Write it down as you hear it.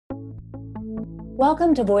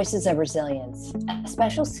Welcome to Voices of Resilience, a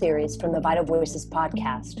special series from the Vital Voices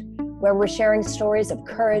podcast, where we're sharing stories of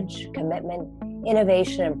courage, commitment,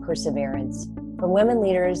 innovation, and perseverance from women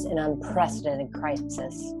leaders in unprecedented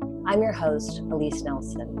crisis. I'm your host, Elise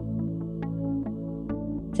Nelson.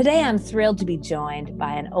 Today, I'm thrilled to be joined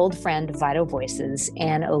by an old friend of Vital Voices,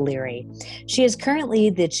 Anne O'Leary. She is currently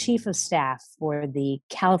the Chief of Staff for the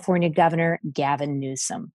California Governor, Gavin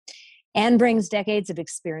Newsom. Anne brings decades of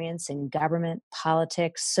experience in government,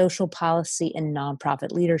 politics, social policy, and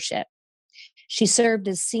nonprofit leadership. She served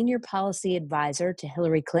as senior policy advisor to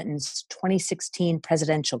Hillary Clinton's 2016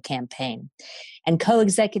 presidential campaign and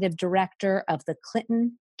co-executive director of the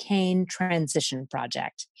Clinton-Kaine Transition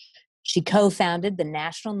Project. She co-founded the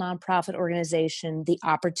national nonprofit organization, the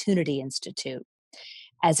Opportunity Institute.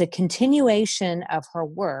 As a continuation of her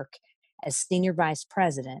work as senior vice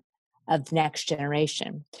president of Next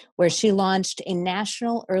Generation, where she launched a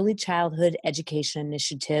national early childhood education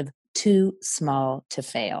initiative, Too Small to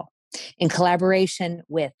Fail, in collaboration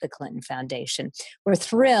with the Clinton Foundation. We're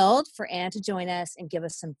thrilled for Anne to join us and give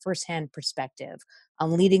us some firsthand perspective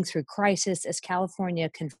on leading through crisis as California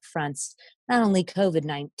confronts not only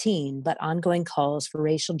COVID-19, but ongoing calls for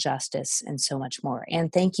racial justice and so much more. Anne,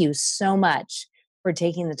 thank you so much for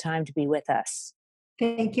taking the time to be with us.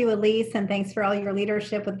 Thank you, Elise, and thanks for all your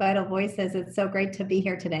leadership with Vital Voices. It's so great to be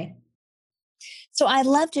here today. So I'd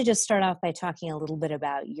love to just start off by talking a little bit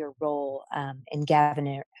about your role in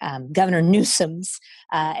Governor Newsom's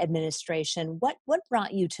administration. What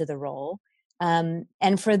brought you to the role? And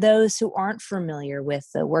for those who aren't familiar with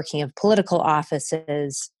the working of political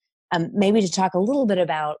offices, maybe to talk a little bit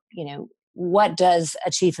about, what does a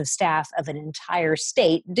chief of staff of an entire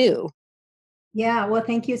state do? Yeah, well,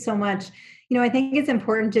 thank you so much. I think it's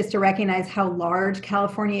important just to recognize how large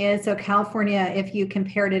California is. So California, if you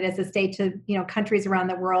compared it as a state to, countries around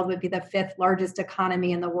the world, would be the fifth largest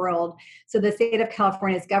economy in the world. So the state of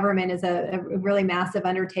California's government is a really massive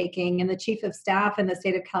undertaking. And the chief of staff in the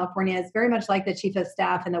state of California is very much like the chief of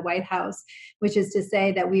staff in the White House, which is to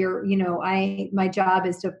say that we are, my job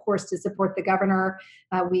is to, of course, to support the governor.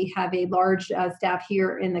 We have a large staff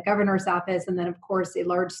here in the governor's office, and then, of course, a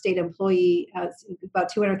large state employee, about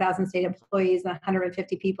 200,000 state employees,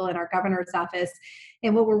 150 people in our governor's office.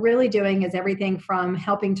 And what we're really doing is everything from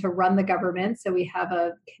helping to run the government. So we have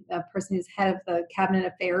a person who's head of the cabinet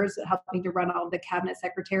affairs, helping to run all of the cabinet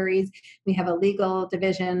secretaries. We have a legal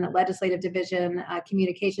division, legislative division,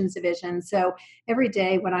 communications division. So every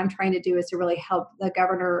day what I'm trying to do is to really help the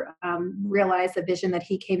governor realize the vision that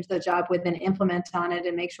he came to the job with and implement on it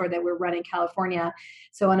and make sure that we're running California.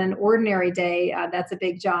 So on an ordinary day, that's a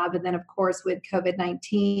big job. And then, of course, with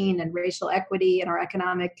COVID-19 and racial equity and our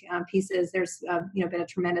economic pieces, there's been a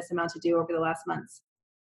tremendous amount to do over the last months.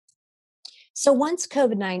 So once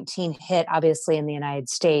COVID-19 hit, obviously in the United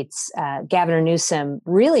States, Governor Newsom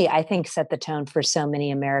really, I think, set the tone for so many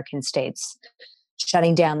American states,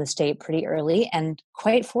 shutting down the state pretty early and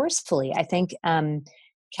quite forcefully. I think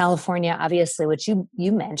California, obviously, which you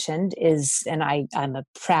mentioned, is, and I'm a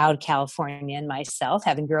proud Californian myself,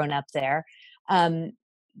 having grown up there,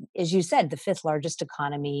 as you said, the fifth largest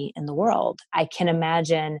economy in the world. I can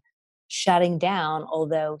imagine shutting down,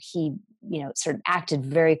 although he, sort of acted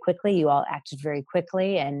very quickly. You all acted very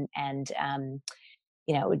quickly and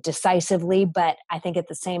decisively. But I think at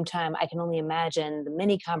the same time, I can only imagine the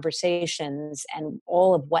many conversations and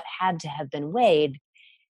all of what had to have been weighed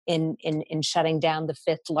in shutting down the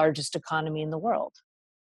fifth largest economy in the world.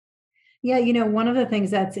 Yeah, one of the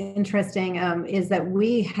things that's interesting is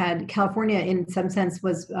that California, in some sense,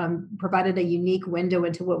 was provided a unique window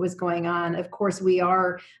into what was going on. Of course, we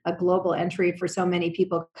are a global entry for so many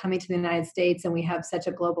people coming to the United States, and we have such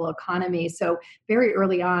a global economy. So very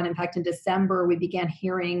early on, in fact, in December, we began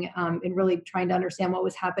hearing and really trying to understand what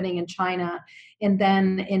was happening in China. And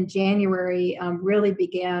then in January, really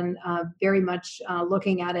began very much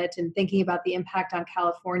looking at it and thinking about the impact on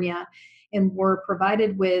California, and were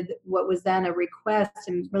provided with what was then a request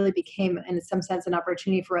and really became, in some sense, an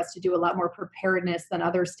opportunity for us to do a lot more preparedness than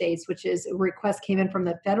other states, which is a request came in from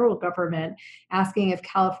the federal government asking if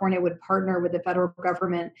California would partner with the federal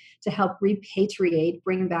government to help repatriate,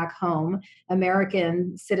 bring back home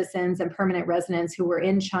American citizens and permanent residents who were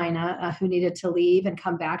in China, who needed to leave and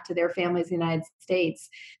come back to their families in the United States.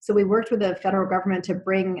 So we worked with the federal government to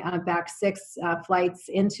bring back 6 flights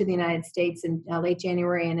into the United States in late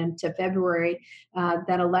January and into February February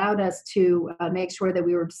that allowed us to make sure that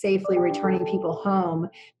we were safely returning people home.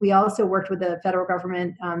 We also worked with the federal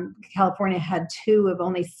government. California had 2 of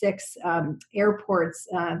only 6 airports,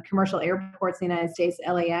 commercial airports in the United States,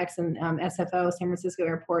 LAX and SFO, San Francisco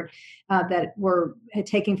Airport, that were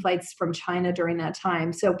taking flights from China during that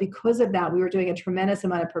time. So because of that, we were doing a tremendous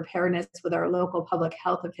amount of preparedness with our local public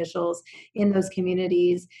health officials in those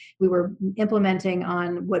communities. We were implementing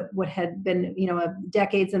on what had been,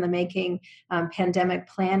 decades in the making pandemic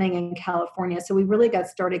planning in California. So we really got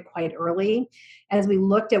started quite early. As we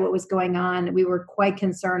looked at what was going on, we were quite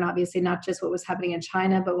concerned, obviously, not just what was happening in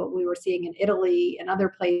China, but what we were seeing in Italy and other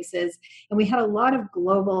places. And we had a lot of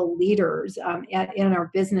global leaders in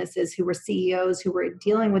our businesses who were CEOs who were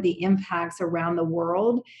dealing with the impacts around the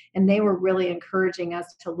world. And they were really encouraging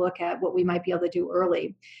us to look at what we might be able to do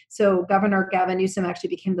early. So Governor Gavin Newsom actually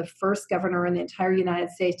became the first governor in the entire United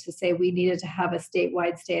States to say we needed to have a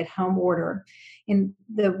statewide stay-at-home order. And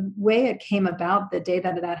the way it came about the day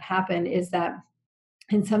that happened is that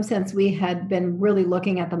in some sense, we had been really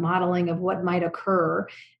looking at the modeling of what might occur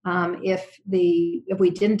if we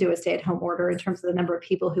didn't do a stay-at-home order in terms of the number of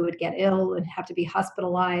people who would get ill and have to be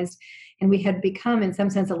hospitalized. And we had become, in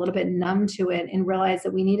some sense, a little bit numb to it and realized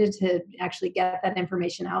that we needed to actually get that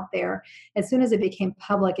information out there. As soon as it became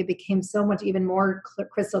public, it became so much even more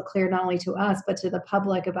crystal clear, not only to us, but to the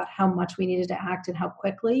public about how much we needed to act and how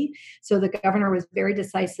quickly. So the governor was very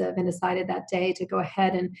decisive and decided that day to go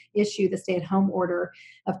ahead and issue the stay-at-home order.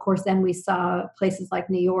 Of course, then we saw places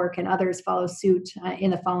like New York and others follow suit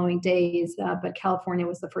in the following days, but California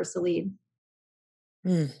was the first to lead.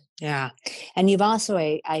 Yeah. And you've also,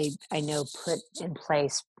 I know, put in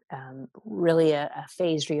place really a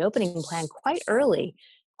phased reopening plan quite early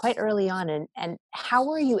on. And how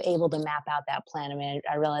were you able to map out that plan? I mean,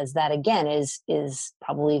 I realize that, again, is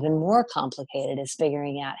probably even more complicated, is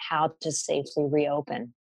figuring out how to safely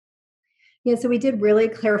reopen. Yeah, so we did really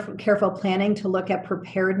careful planning to look at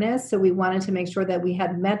preparedness. So we wanted to make sure that we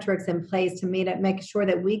had metrics in place to make sure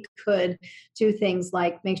that we could do things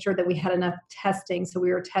like make sure that we had enough testing. So we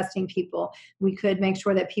were testing people. We could make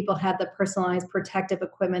sure that people had the personalized protective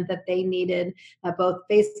equipment that they needed, both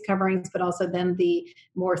face coverings, but also then the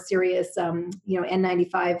more serious,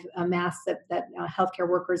 N95 masks that healthcare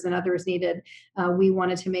workers and others needed. We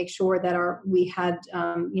wanted to make sure that we had,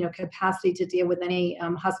 capacity to deal with any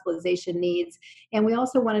hospitalization needs. And we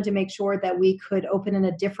also wanted to make sure that we could open in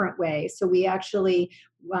a different way. So we actually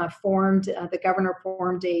the governor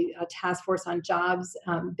formed a task force on jobs,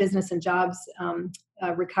 business and jobs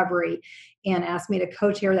recovery, and asked me to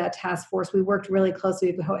co-chair that task force. We worked really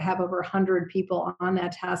closely. We have over 100 people on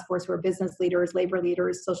that task force who are business leaders, labor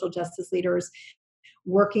leaders, social justice leaders,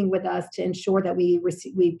 working with us to ensure that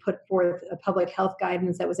we put forth a public health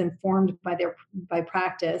guidance that was informed by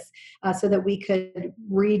practice, so that we could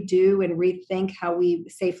redo and rethink how we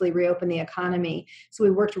safely reopen the economy. So we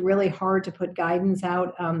worked really hard to put guidance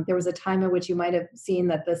out. There was a time in which you might have seen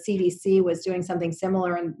that the CDC was doing something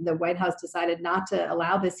similar, and the White House decided not to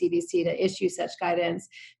allow the CDC to issue such guidance.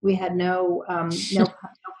 We had no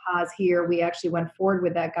pause here. We actually went forward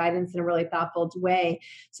with that guidance in a really thoughtful way.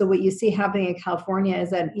 So what you see happening in California is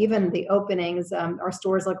that even the openings, our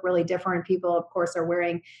stores look really different. People, of course, are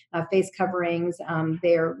wearing face coverings.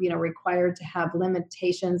 They're required to have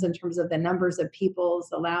limitations in terms of the numbers of people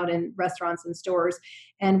allowed in restaurants and stores.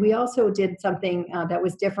 And we also did something that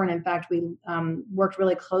was different. In fact, we worked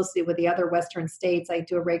really closely with the other Western states. I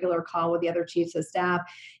do a regular call with the other chiefs of staff,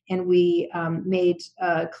 and we made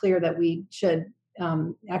clear that we should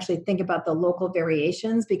actually think about the local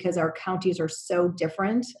variations, because our counties are so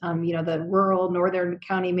different. The rural northern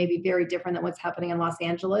county may be very different than what's happening in Los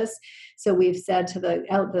Angeles. So we've said to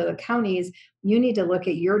the counties, you need to look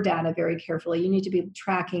at your data very carefully. You need to be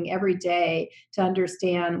tracking every day to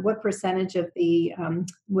understand what percentage of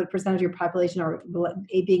your population are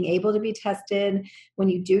being able to be tested. When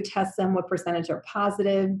you do test them, what percentage are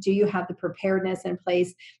positive? Do you have the preparedness in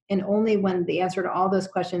place? And only when the answer to all those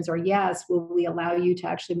questions are yes, will we allow you to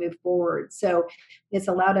actually move forward. So it's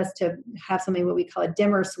allowed us to have something what we call a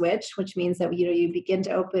dimmer switch, which means that you begin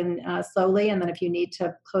to open slowly, and then if you need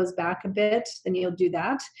to close back a bit, then you'll do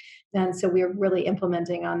that. And so we're really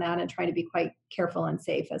implementing on that and trying to be quite careful and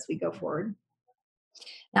safe as we go forward.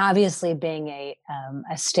 Now, obviously, being a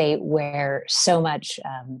state where so much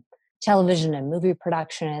television and movie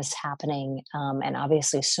production is happening, and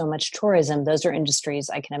obviously so much tourism, those are industries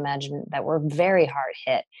I can imagine that were very hard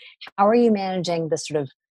hit. How are you managing the sort of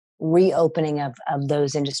reopening of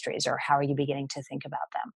those industries, or how are you beginning to think about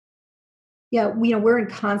them? Yeah, we're in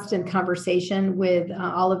constant conversation with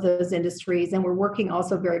all of those industries, and we're working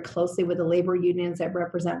also very closely with the labor unions that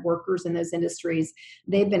represent workers in those industries.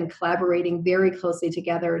 They've been collaborating very closely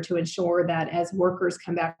together to ensure that as workers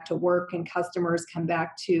come back to work and customers come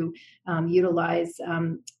back to utilize,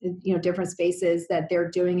 different spaces, that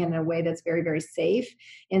they're doing it in a way that's very, very safe.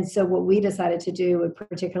 And so, what we decided to do,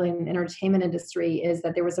 particularly in the entertainment industry, is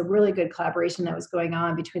that there was a really good collaboration that was going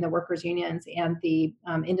on between the workers' unions and the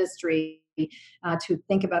industry to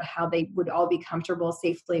think about how they would all be comfortable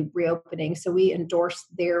safely reopening. So we endorsed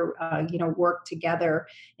their work together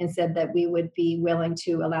and said that we would be willing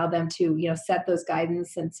to allow them to set those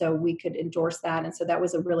guidance, and so we could endorse that. And so that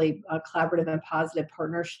was a really collaborative and positive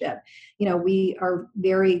partnership. We are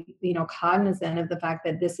very cognizant of the fact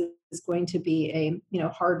that this is going to be a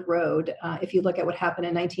hard road. If you look at what happened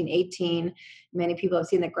in 1918, many people have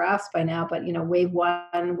seen the graphs by now, but wave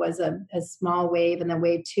one was a small wave, and then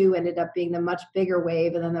wave two ended up being the much bigger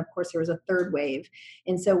wave, and then of course there was a third wave.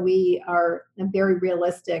 And so we are very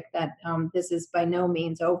realistic that this is by no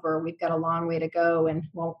means over. We've got a long way to go, and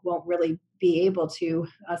won't really be able to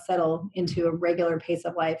settle into a regular pace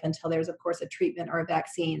of life until there's, of course, a treatment or a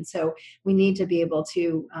vaccine. So we need to be able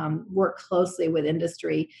to work closely with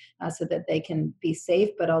industry so that they can be safe,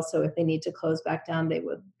 but also if they need to close back down, they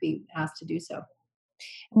would be asked to do so.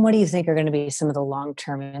 And what do you think are going to be some of the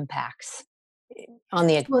long-term impacts on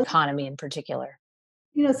the Well, economy in particular?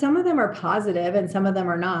 some of them are positive and some of them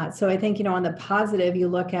are not. So I think, on the positive, you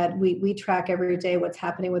look at, we track every day what's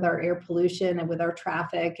happening with our air pollution and with our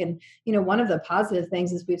traffic. And, one of the positive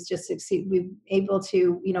things is we've able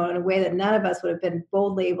to, in a way that none of us would have been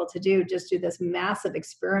boldly able to do, just do this massive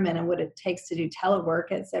experiment and what it takes to do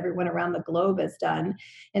telework, as everyone around the globe has done.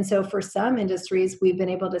 And so for some industries, we've been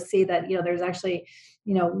able to see that, there's actually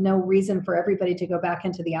no reason for everybody to go back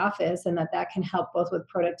into the office, and that can help both with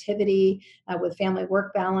productivity, with family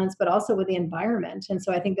work balance, but also with the environment. And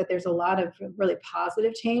so I think that there's a lot of really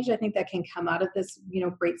positive change, I think, that can come out of this,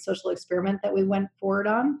 great social experiment that we went forward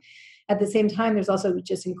on. At the same time, there's also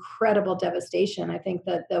just incredible devastation. I think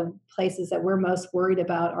that the places that we're most worried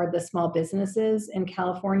about are the small businesses in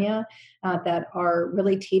California that are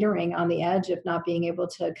really teetering on the edge of not being able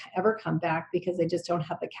to ever come back because they just don't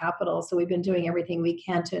have the capital. So we've been doing everything we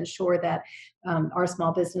can to ensure that our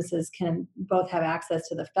small businesses can both have access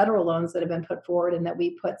to the federal loans that have been put forward, and that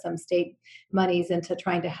we put some state monies into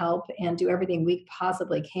trying to help and do everything we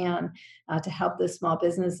possibly can to help the small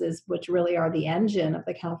businesses, which really are the engine of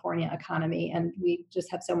the California economy. And we just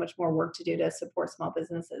have so much more work to do to support small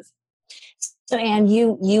businesses. So, Anne,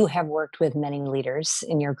 you have worked with many leaders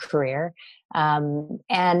in your career,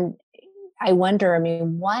 and I wonder, I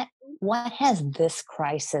mean, what has this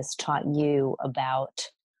crisis taught you about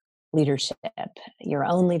leadership, your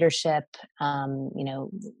own leadership, the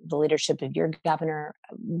leadership of your governor,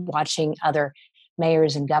 watching other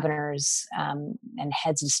mayors and governors and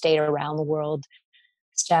heads of state around the world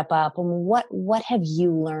step up? And what have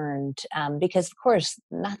you learned? Because of course,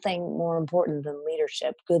 nothing more important than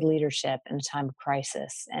leadership, good leadership in a time of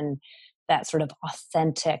crisis, and that sort of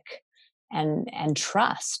authentic and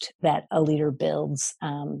trust that a leader builds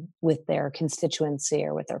with their constituency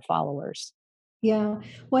or with their followers. Yeah.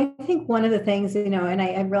 Well, I think one of the things, and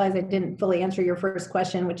I realize I didn't fully answer your first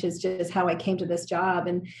question, which is just how I came to this job.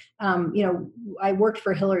 And, I worked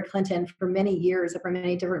for Hillary Clinton for many years, for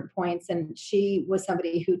many different points. And she was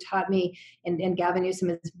somebody who taught me, and Gavin Newsom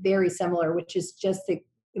is very similar, which is just the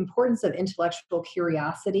importance of intellectual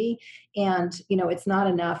curiosity. And it's not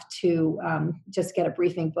enough to just get a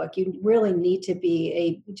briefing book. You really need to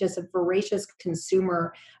be just a voracious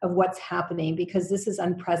consumer of what's happening, because this is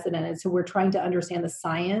unprecedented. So we're trying to understand the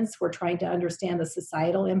science, we're trying to understand the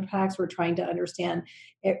societal impacts, we're trying to understand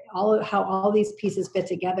how all these pieces fit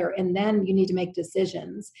together, and then you need to make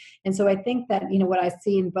decisions. And so I think that what I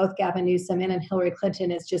see in both Gavin Newsom and in Hillary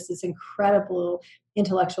Clinton is just this incredible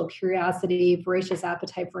intellectual curiosity, voracious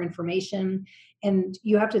appetite for information. And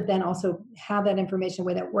you have to then also have that information in a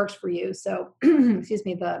way that works for you. So, excuse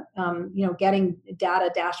me, getting data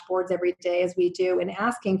dashboards every day as we do, and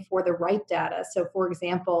asking for the right data. So, for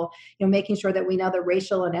example, making sure that we know the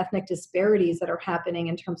racial and ethnic disparities that are happening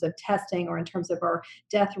in terms of testing or in terms of our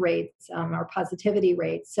death rates, our positivity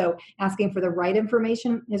rates. So, asking for the right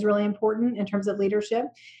information is really important in terms of leadership.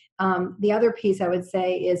 The other piece I would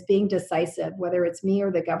say is being decisive, whether it's me or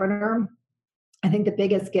the governor. I think the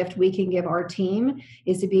biggest gift we can give our team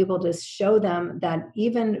is to be able to show them that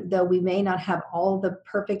even though we may not have all the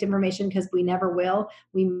perfect information, because we never will,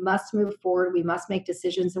 we must move forward, we must make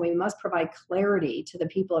decisions, and we must provide clarity to the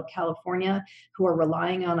people of California who are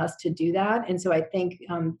relying on us to do that. And so I think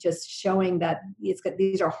just showing that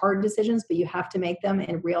these are hard decisions, but you have to make them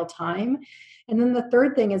in real time. And then the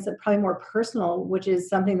third thing is probably more personal, which is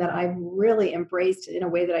something that I've really embraced in a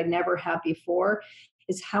way that I never have before,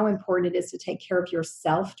 is how important it is to take care of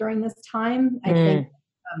yourself during this time. I think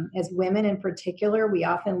as women in particular, we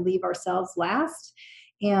often leave ourselves last.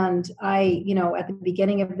 And at the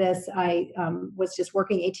beginning of this, I was just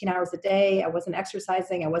working 18 hours a day. I wasn't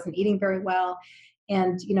exercising. I wasn't eating very well.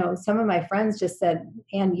 And, some of my friends just said,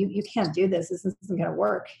 Anne, you can't do this. This isn't going to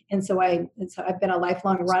work. And so I've been a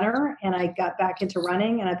lifelong runner, and I got back into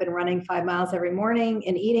running, and I've been running 5 miles every morning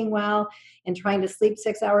and eating well and trying to sleep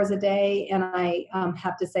 6 hours a day. And I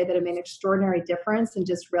have to say that it made an extraordinary difference, and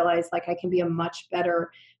just realized like I can be a much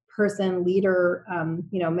better person, leader,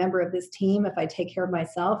 member of this team if I take care of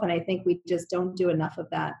myself. And I think we just don't do enough of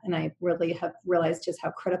that. And I really have realized just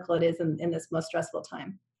how critical it is in this most stressful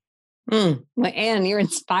time. Well, Anne, you're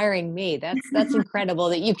inspiring me. That's incredible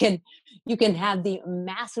that you can have the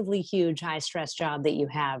massively huge high stress job that you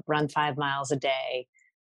have, run 5 miles a day,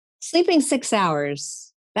 sleeping 6 hours.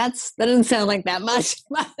 That doesn't sound like that much.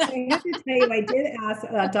 I have to tell you, I did ask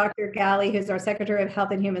Dr. Ghaly, who's our Secretary of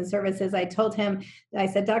Health and Human Services. I told him, I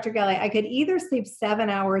said, Dr. Ghaly, I could either sleep 7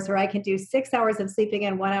 hours or I can do 6 hours of sleeping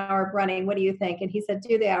and 1 hour of running. What do you think? And he said,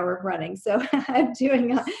 do the hour of running. So I'm doing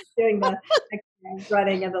the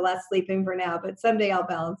running and the less sleeping for now, but someday I'll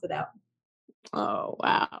balance it out. Oh,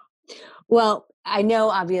 wow. Well, I know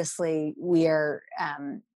obviously we are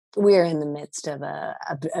in the midst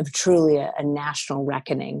of truly a national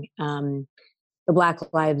reckoning. The Black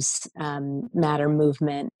Lives Matter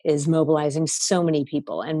movement is mobilizing so many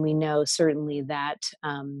people, and we know certainly that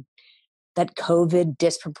that COVID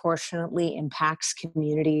disproportionately impacts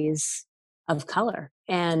communities of color.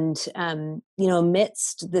 And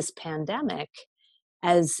amidst this pandemic,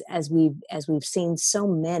 as we've seen so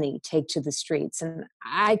many take to the streets, and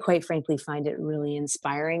I quite frankly find it really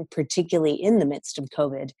inspiring, particularly in the midst of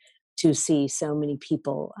COVID, to see so many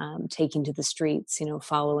people taking to the streets,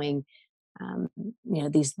 following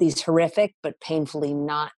these horrific but painfully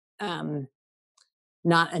not a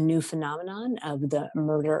new phenomenon of the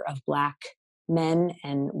murder of Black men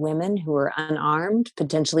and women who are unarmed,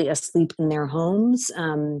 potentially asleep in their homes.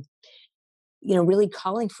 Really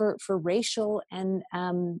calling for racial and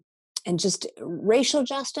just racial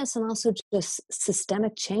justice, and also just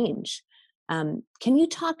systemic change. Can you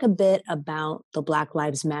talk a bit about the Black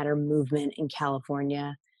Lives Matter movement in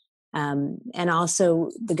California, and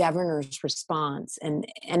also the governor's response, and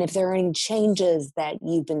if there are any changes that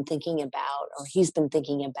you've been thinking about or he's been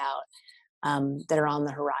thinking about that are on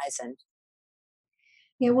the horizon?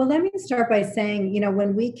 Yeah, well, let me start by saying,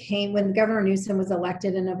 when Governor Newsom was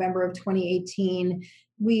elected in November of 2018,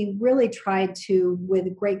 we really tried to,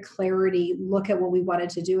 with great clarity, look at what we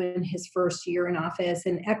wanted to do in his first year in office,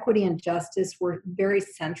 and equity and justice were very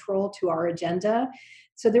central to our agenda.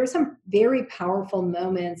 So there were some very powerful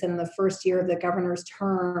moments in the first year of the governor's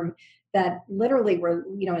term that literally were,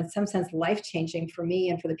 in some sense, life-changing for me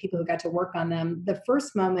and for the people who got to work on them. The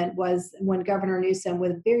first moment was when Governor Newsom,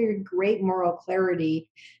 with very great moral clarity,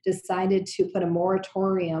 decided to put a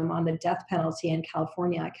moratorium on the death penalty in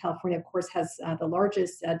California. California, of course, has the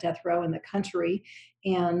largest death row in the country.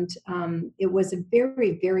 And it was a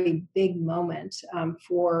very, very big moment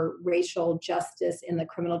for racial justice in the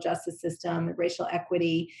criminal justice system, racial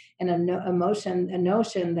equity, and a notion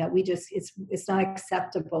that it's not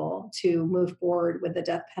acceptable to move forward with the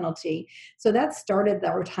death penalty. So that started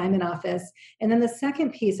our time in office. And then the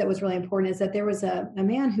second piece that was really important is that there was a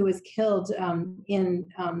man who was killed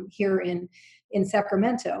here in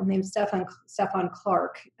Sacramento named Stephon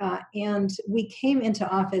Clark. And we came into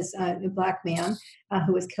office, a Black man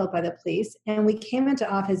who was killed by the police. And we came into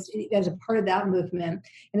office as a part of that movement.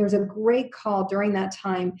 And there was a great call during that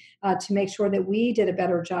time to make sure that we did a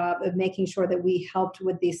better job of making sure that we helped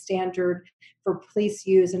with the standard for police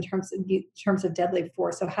use in terms of deadly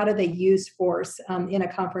force. So how do they use force in a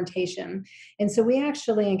confrontation? And so we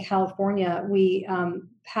actually, in California, we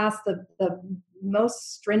passed the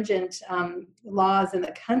most stringent laws in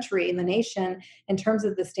the country, in the nation, in terms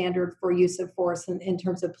of the standard for use of force in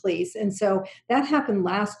terms of police. And so that happened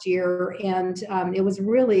last year, and it was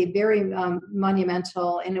really very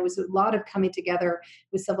monumental, and it was a lot of coming together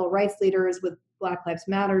with civil rights leaders, with Black Lives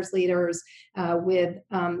Matters leaders, with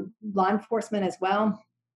law enforcement as well.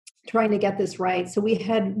 trying to get this right. So we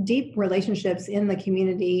had deep relationships in the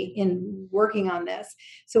community in working on this.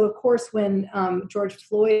 So of course, when George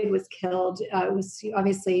Floyd was killed, it was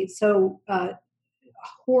obviously so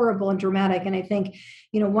horrible and dramatic. And I think,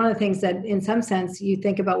 one of the things that in some sense you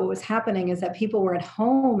think about what was happening is that people were at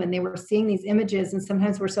home and they were seeing these images. And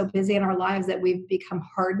sometimes we're so busy in our lives that we've become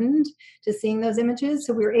hardened to seeing those images.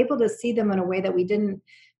 So we were able to see them in a way that we didn't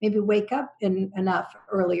maybe wake up enough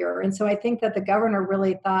earlier. And so I think that the governor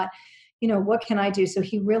really thought, what can I do? So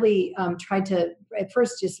he really tried to, at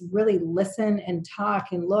first, just really listen and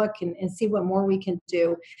talk and look and see what more we can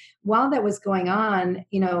do. While that was going on,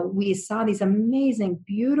 we saw these amazing,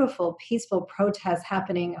 beautiful, peaceful protests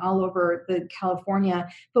happening all over California,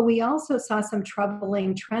 but we also saw some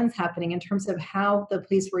troubling trends happening in terms of how the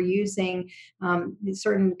police were using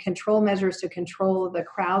certain control measures to control the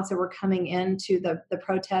crowds that were coming into the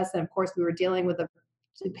protests. And of course, we were dealing with the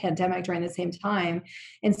pandemic during the same time.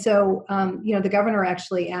 And so, the governor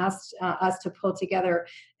actually asked us to pull together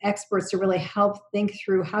experts to really help think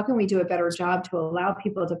through how can we do a better job to allow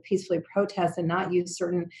people to peacefully protest and not use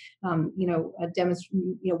certain,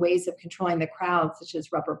 ways of controlling the crowd, such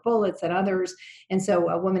as rubber bullets and others. And so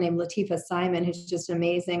a woman named Latifah Simon, who's just an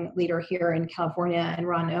amazing leader here in California, and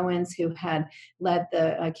Ron Owens, who had led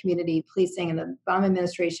the community policing in the Obama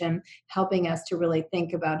administration, helping us to really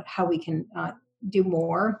think about how we can do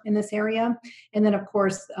more in this area. And then, of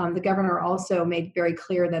course, the governor also made very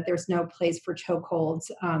clear that there's no place for chokeholds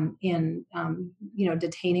in,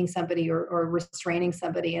 detaining somebody or restraining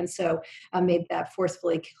somebody. And so made that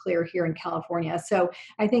forcefully clear here in California. So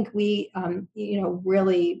I think we,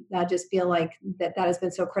 really just feel like that has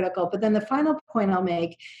been so critical. But then the final point I'll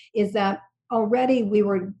make is that already we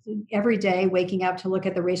were every day waking up to look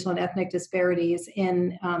at the racial and ethnic disparities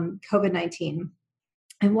in COVID-19.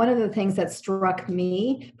 And one of the things that struck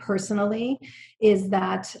me personally is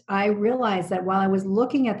that I realized that while I was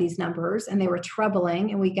looking at these numbers, and they were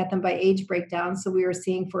troubling, and we get them by age breakdown. So we were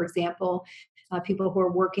seeing, for example, people who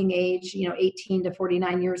are working age, 18 to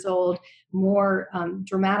 49 years old, more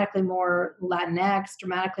dramatically more Latinx,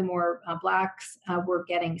 dramatically more Blacks were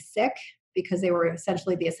getting sick because they were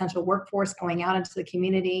essentially the essential workforce going out into the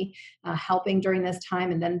community, helping during this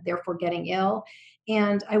time, and then therefore getting ill.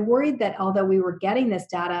 And I worried that although we were getting this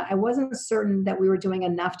data, I wasn't certain that we were doing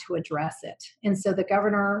enough to address it. And so the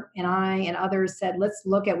governor and I and others said, let's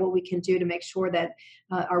look at what we can do to make sure that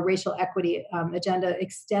our racial equity agenda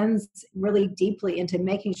extends really deeply into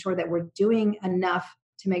making sure that we're doing enough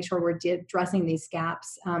to make sure we're addressing these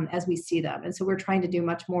gaps as we see them. And so we're trying to do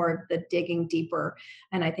much more of the digging deeper.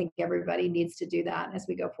 And I think everybody needs to do that as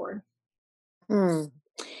we go forward.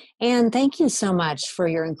 And thank you so much for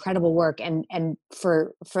your incredible work and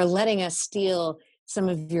for letting us steal some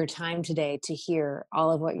of your time today to hear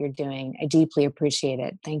all of what you're doing. I deeply appreciate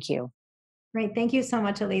it. Thank you. Great. Thank you so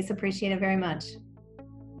much, Elise. Appreciate it very much.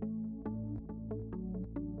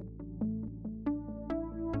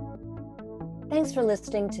 Thanks for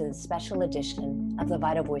listening to this special edition of the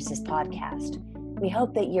Vital Voices podcast. We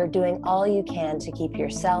hope that you're doing all you can to keep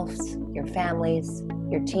yourselves, your families,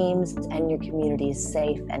 your teams, and your communities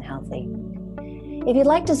safe and healthy. If you'd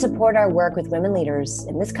like to support our work with women leaders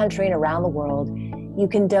in this country and around the world, you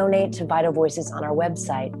can donate to Vital Voices on our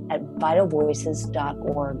website at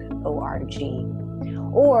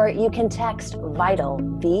vitalvoices.org. Or you can text VITAL,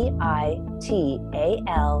 VITAL,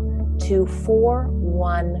 to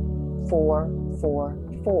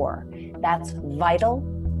 41444. That's VITAL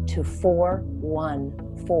to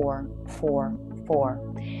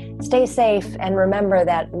 41444. Stay safe and remember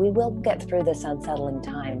that we will get through this unsettling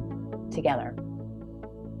time together.